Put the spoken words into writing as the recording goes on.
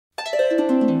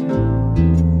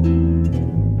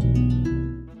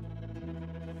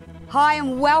Hi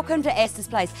and welcome to Astar's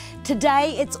Place.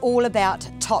 Today it's all about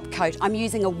top coat. I'm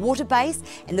using a water base,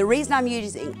 and the reason I'm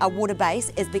using a water base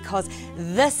is because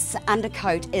this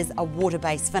undercoat is a water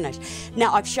base finish.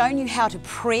 Now I've shown you how to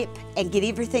prep and get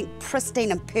everything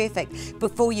pristine and perfect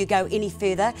before you go any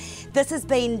further. This has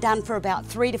been done for about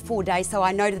 3 to 4 days, so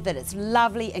I noted that it's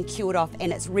lovely and cured off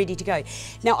and it's ready to go.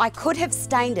 Now I could have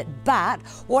stained it, but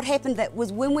what happened that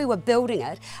was when we were building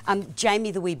it,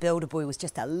 Jamie the wee builder boy was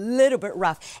just a little bit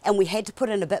rough and we had to put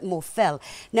in a bit more fill.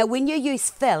 Now when you use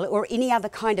fill or any other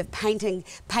kind of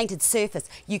painted surface,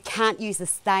 you can't use the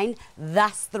stain.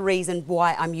 Thus the reason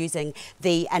why I'm using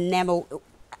the enamel,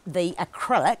 the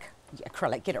acrylic,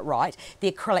 get it right,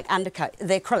 the acrylic undercoat,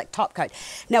 the acrylic top coat.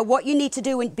 Now what you need to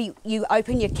do when you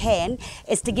open your can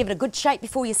is to give it a good shake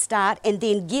before you start, and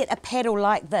then get a paddle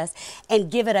like this and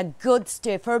give it a good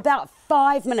stir for about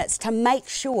 5 minutes to make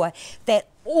sure that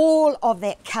all of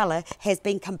that colour has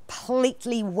been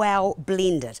completely well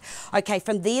blended. Okay,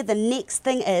 from there the next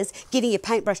thing is getting your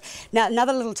paintbrush. Now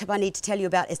another little tip I need to tell you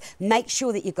about is make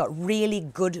sure that you've got really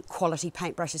good quality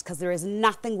paintbrushes, because there is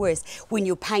nothing worse when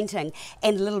you're painting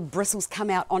and little bristles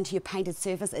come out onto your painted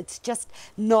surface. It's just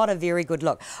not a very good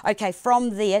look. Okay,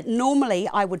 from there normally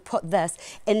I would put this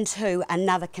into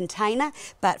another container,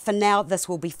 but for now this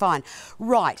will be fine.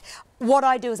 Right. What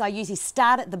I do is I usually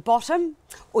start at the bottom,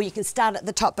 or you can start at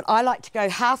the top, but I like to go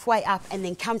halfway up and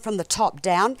then come from the top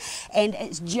down, and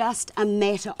it's just a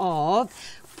matter of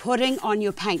putting on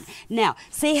your paint. Now,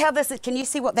 see how this is, can you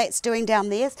see what that's doing down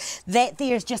there? That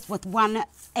there is just with one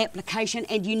application,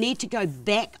 and you need to go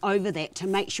back over that to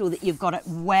make sure that you've got it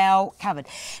well covered.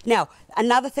 Now,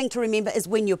 another thing to remember is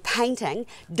when you're painting,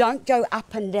 don't go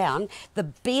up and down. The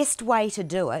best way to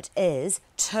do it is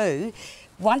to,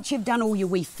 once you've done all your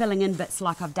wee filling in bits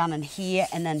like I've done in here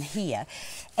and in here,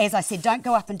 as I said, don't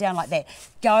go up and down like that.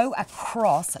 Go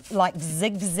across, like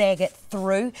zigzag it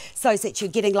through, so that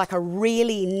you're getting like a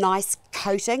really nice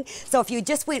coating. So if you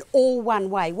just went all one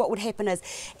way, what would happen is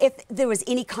if there was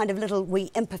any kind of little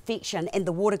wee imperfection and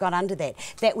the water got under that,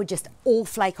 that would just all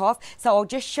flake off. So I'll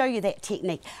just show you that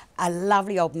technique. A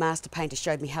lovely old master painter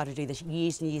showed me how to do this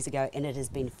years and years ago, and it has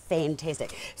been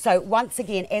fantastic. So once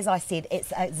again, as I said,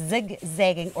 it's a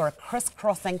zigzagging or a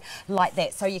crisscrossing like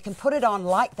that. So you can put it on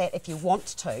like that if you want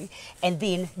to, and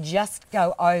then just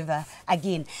go over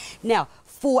again. Now,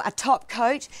 for a top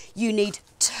coat, you need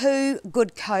 2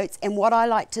 good coats, and what I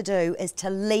like to do is to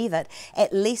leave it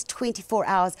at least 24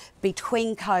 hours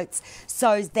between coats,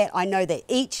 so that I know that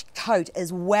each coat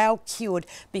is well cured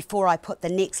before I put the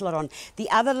next lot on. The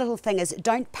other little thing is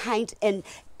don't paint in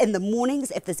the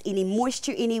mornings if there's any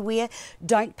moisture anywhere.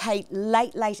 Don't paint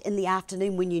late in the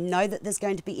afternoon when you know that there's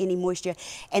going to be any moisture.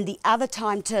 And the other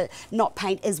time to not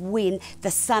paint is when the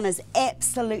sun is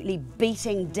absolutely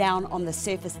beating down on the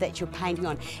surface that you're painting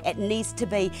on. It needs to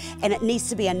be, and it needs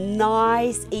to be a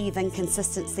nice even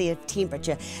consistency of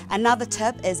temperature. Another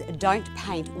tip is don't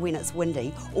paint when it's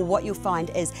windy, or what you'll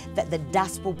find is that the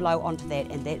dust will blow onto that,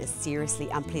 and that is seriously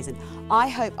unpleasant. I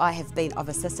hope I have been of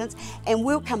assistance, and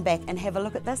we'll come back and have a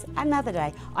look at this another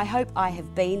day. I hope I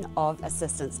have been of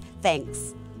assistance.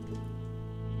 Thanks.